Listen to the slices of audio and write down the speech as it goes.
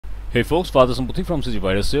Hey folks, Father Sampati from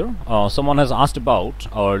CGVirus here. Someone has asked about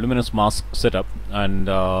our luminance mask setup and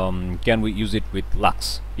can we use it with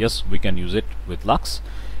lux? Yes, we can use it with lux,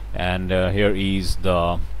 and here is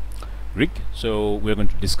the rig, so we're going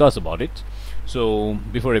to discuss about it. So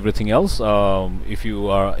before everything else, if you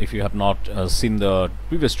have not seen the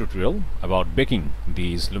previous tutorial about baking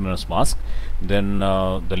these luminance mask, then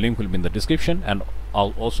the link will be in the description, and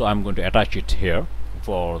I'm going to attach it here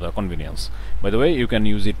for the convenience. By the way, you can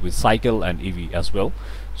use it with cycle and EV as well.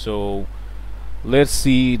 So let's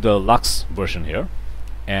see the lux version here,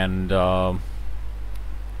 and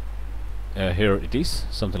here it is,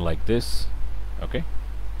 something like this. Okay,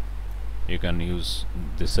 you can use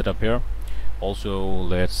this setup here. Also,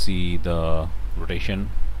 let's see the rotation.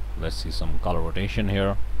 Let's see some color rotation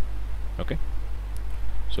here. Okay,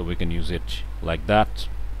 so we can use it like that,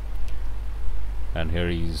 and here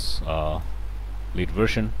is lead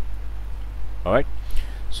version. Alright,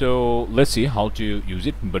 so let's see how to use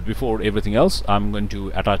it, but before everything else, I'm going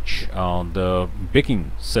to attach the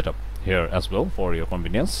baking setup here as well for your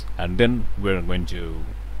convenience, and then we're going to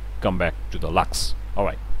come back to the lux.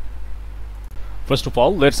 Alright, first of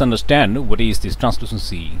all, let's understand what is this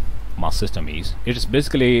translucency mask system is. It is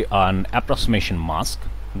basically an approximation mask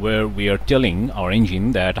where we are telling our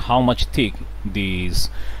engine that how much thick this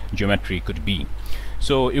geometry could be.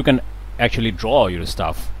 So you can actually draw your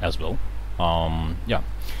stuff as well. Yeah,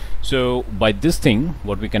 so by this thing,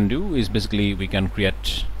 what we can do is basically we can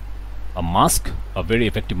create a mask, a very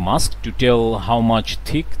effective mask, to tell how much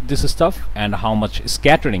thick this stuff and how much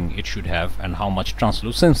scattering it should have and how much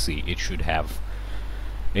translucency it should have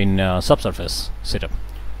in subsurface setup.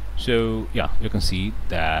 So yeah, you can see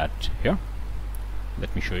that here.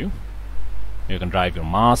 Let me show you. You can drive your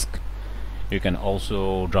mask, you can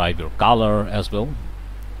also drive your color as well.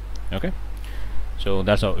 Okay, so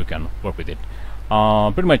that's how you can work with it.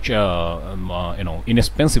 Pretty much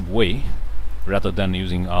inexpensive way, rather than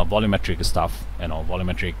using volumetric stuff,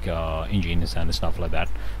 volumetric engines and stuff like that.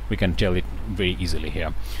 We can tell it very easily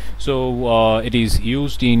here. So it is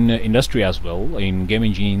used in industry as well, in game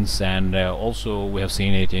engines, and also we have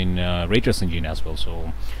seen it in ray trace engine as well.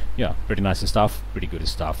 So yeah, pretty nice stuff, pretty good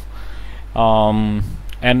stuff.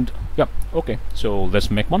 And yeah, okay, so let's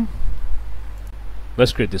make one.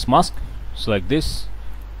 Let's create this mask. Select this.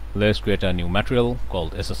 Let's create a new material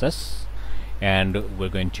called SSS, and we're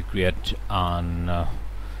going to create an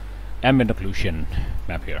ambient occlusion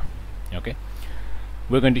map here. Okay,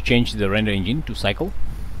 we're going to change the render engine to cycle,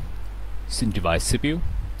 device CPU,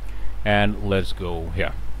 and let's go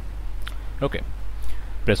here. Okay,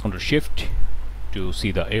 press Ctrl Shift to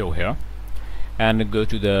see the arrow here, and go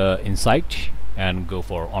to the insight and go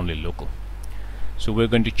for only local. So we're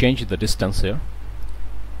going to change the distance here.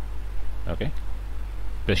 Okay,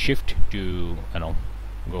 press Shift to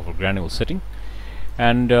go for granular setting,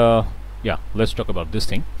 and yeah, let's talk about this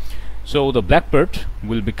thing. So the black part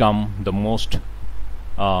will become the most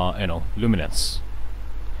luminance.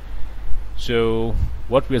 So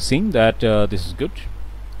what we are seeing that this is good.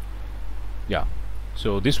 Yeah,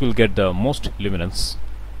 so this will get the most luminance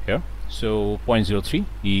here. So 0.03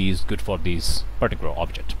 is good for this particular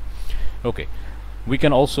object. Okay, we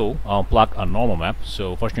can also plug a normal map.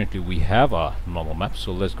 So fortunately we have a normal map,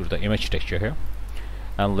 so let's go to the image texture here,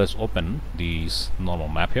 and let's open this normal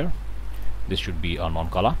map here. This should be a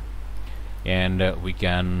non-color, and we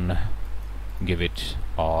can give it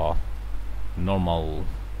a normal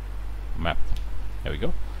map. There we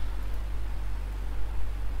go,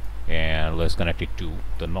 and let's connect it to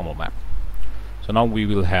the normal map. So now we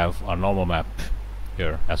will have a normal map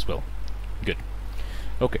here as well. Good.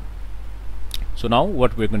 Okay, so now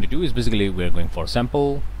what we're going to do is basically we're going for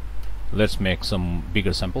sample. Let's make some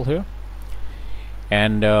bigger sample here,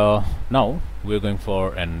 and now we're going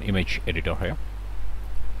for an image editor here.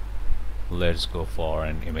 Let's go for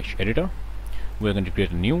an image editor. We're going to create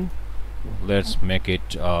a new. Let's make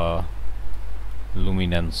it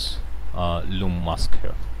luminance lum mask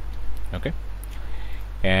here. Okay,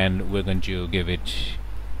 and we're going to give it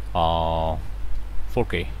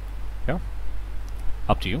 4K here.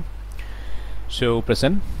 Up to you. So press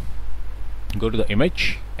N, go to the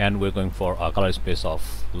image, and we're going for a color space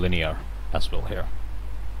of linear as well here.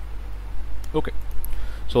 Okay,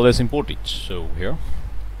 so let's import it. So here,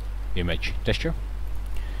 image texture,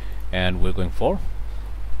 and we're going for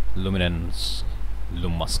luminance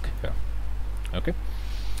lum mask here. Okay,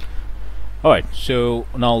 alright, so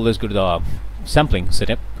now let's go to the sampling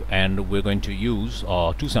setup, and we're going to use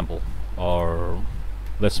 2 sample, or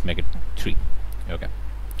let's make it 3. Okay,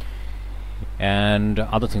 and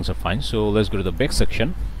other things are fine. So let's go to the bake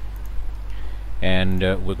section, and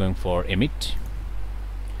we're going for emit,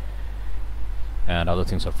 and other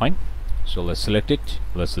things are fine. So let's select it,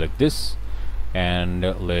 let's select this, and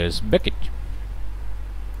let's bake it.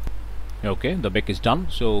 Okay, the bake is done,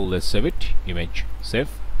 so let's save it, image save,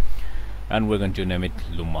 and we're going to name it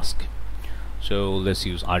Loom Mask. So let's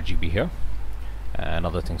use RGB here, and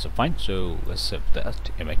other things are fine, so let's save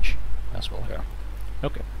that image as well here.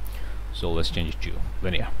 Okay, so let's change it to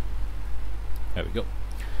linear. There we go.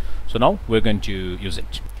 So now we're going to use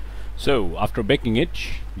it. So after baking it,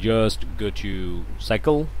 just go to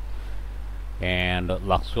cycle and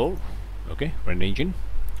lock solve. Okay, render engine.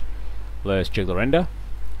 Let's check the render.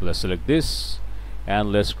 Let's select this,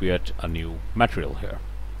 and let's create a new material here.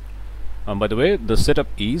 By the way, the setup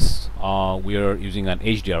is we are using an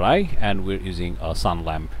HDRI, and we're using a sun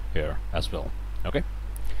lamp here as well. Okay,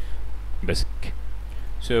 basic.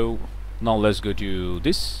 So now let's go to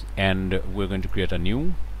this, and we're going to create a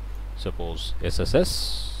new, suppose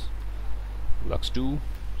SSS Lux 2,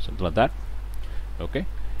 something like that. Okay,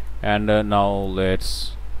 and now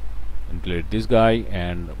let's delete this guy,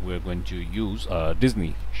 and we're going to use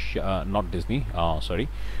Disney, not Disney, sorry,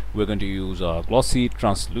 we're going to use glossy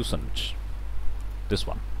translucent, this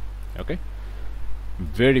one. Okay,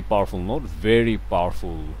 very powerful node, very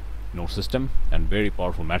powerful node system, and very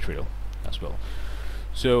powerful material as well.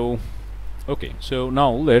 So okay, so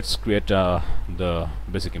now let's create the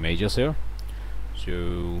basic images here.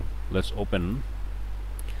 So let's open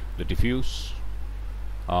the diffuse,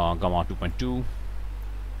 gamma 2.2,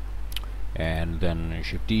 and then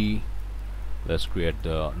Shift D. Let's create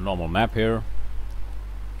the normal map here,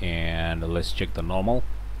 and let's check the normal.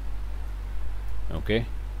 Okay,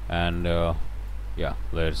 and yeah,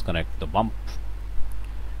 let's connect the bump,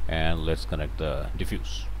 and let's connect the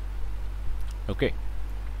diffuse. Okay,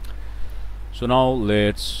 so now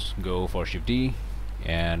let's go for Shift D,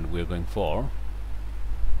 and we're going for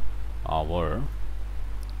our,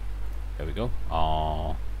 there we go,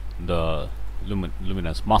 the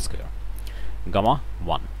luminance mask here, gamma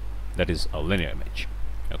 1, that is a linear image.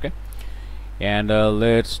 Okay, and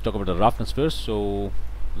let's talk about the roughness first. So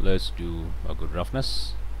let's do a good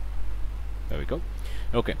roughness. There we go.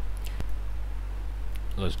 Okay,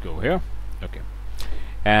 let's go here. Okay,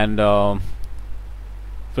 and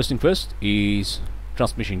first thing first is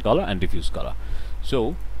transmission color and diffuse color.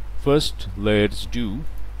 So first let's do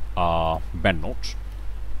band note,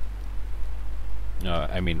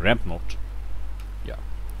 I mean ramp note. Yeah,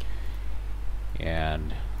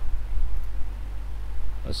 and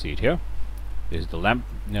let's see it here. This is the ramp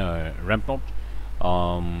note,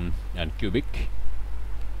 and cubic.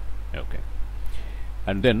 Okay,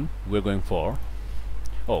 and then we're going for,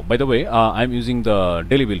 oh, by the way, I'm using the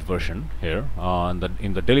daily build version here.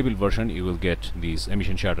 In the daily build version you will get these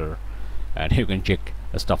emission shatter, and you can check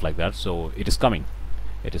stuff like that. So it is coming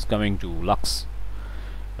to Lux.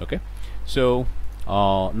 Okay, so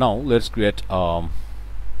now let's create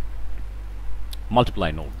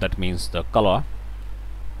multiply node. That means the color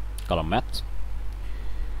math.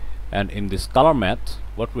 And in this color math,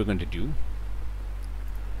 what we're going to do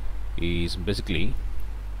is basically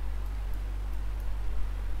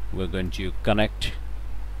we're going to connect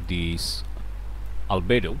these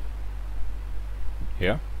albedo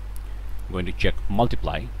here. I'm going to check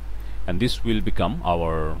multiply, and this will become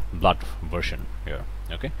our blood version here.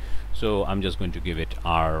 Okay, so I'm just going to give it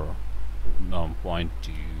R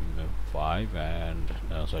 0.25 and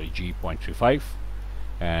sorry, G 0.35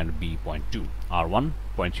 and B 0.2, R1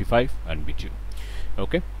 0.35 and B2.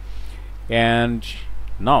 Okay, and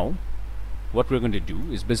now what we're going to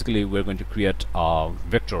do is basically we're going to create a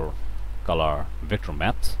vector color vector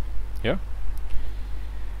math here,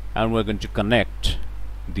 and we're going to connect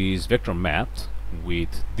these vector math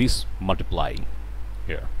with this multiply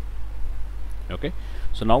here. Okay,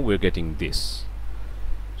 so now we're getting this.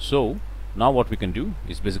 So now what we can do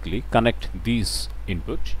is basically connect this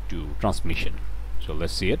input to transmission. So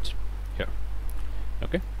let's see it here.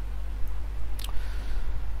 Okay,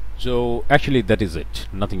 so actually that is it,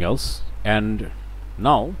 nothing else. And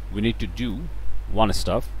now we need to do one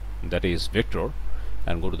stuff, that is vector,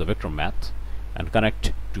 and go to the vector math and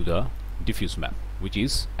connect to the diffuse map, which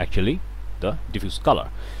is actually the diffuse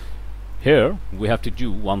color. Here we have to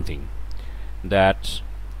do one thing, that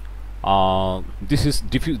this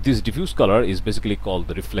diffuse color is basically called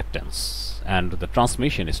the reflectance, and the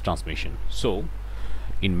transmission is transmission. So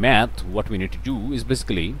in math what we need to do is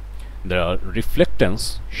basically the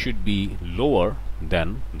reflectance should be lower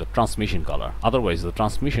than the transmission color, otherwise the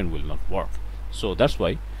transmission will not work. So that's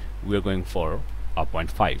why we are going for a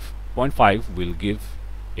 0.5. 0.5 will give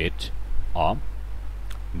it a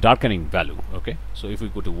darkening value. Okay, so if we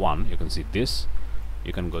go to 1, you can see this,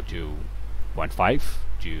 you can go to 0.5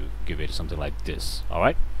 to give it something like this.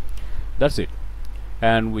 Alright, that's it.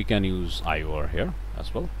 And we can use IOR here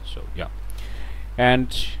as well. So yeah,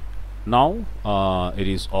 and now it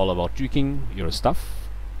is all about tweaking your stuff.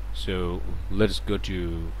 So let's go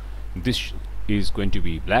to this is going to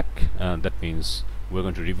be black, and that means we're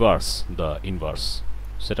going to reverse the inverse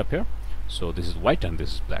setup here. So this is white and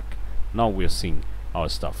this is black. Now we are seeing our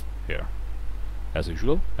stuff here as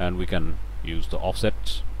usual, and we can use the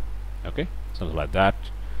offset, okay, something like that.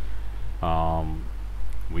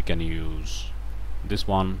 We can use this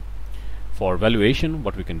one for valuation.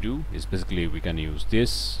 What we can do is basically we can use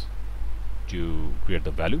this to create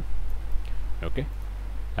the value, okay,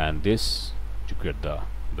 and this to create the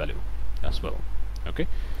value as well, okay.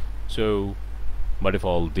 So by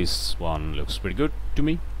default this one looks pretty good to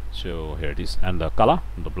me. So here it is, and the color,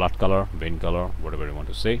 the blood color, vein color, whatever you want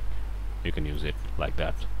to say, you can use it like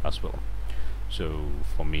that as well. So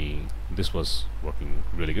for me this was working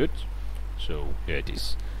really good. So here it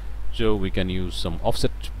is. So we can use some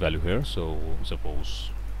offset value here. So suppose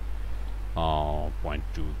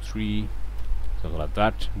 0.23, something like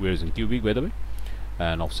that. We're using cubic, by the way,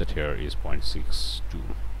 and offset here is 0.62.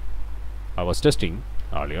 I was testing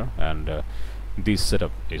earlier, and this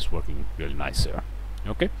setup is working really nice here.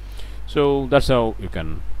 Okay, so that's how you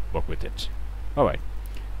can work with it. Alright,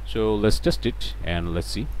 so let's test it and let's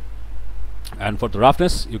see. And for the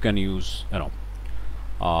roughness you can use, you know,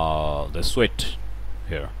 the sweat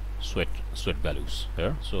here, sweat values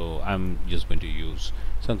here. So I'm just going to use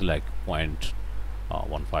something like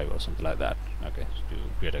 0.15 or something like that, okay, to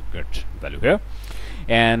create a good value here.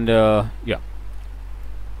 And yeah,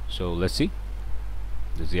 so let's see,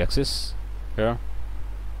 this is the axis here.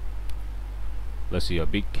 Let's see a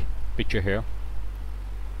big picture here.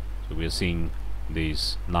 So we are seeing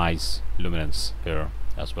these nice luminance here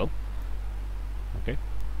as well, okay,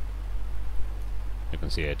 you can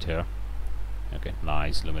see it here, okay,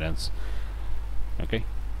 nice luminance, okay.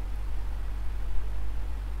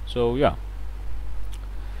 So yeah,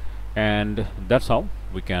 and that's how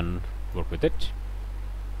we can work with it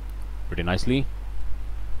pretty nicely,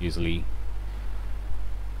 easily.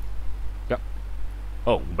 Yeah.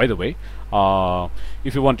 Oh, by the way,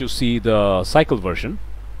 if you want to see the cycle version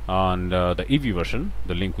and the EV version,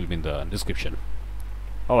 the link will be in the description.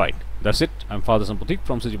 Alright, that's it. I'm Father Sampatik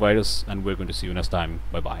from CG Virus, and we're going to see you next time.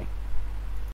 Bye bye.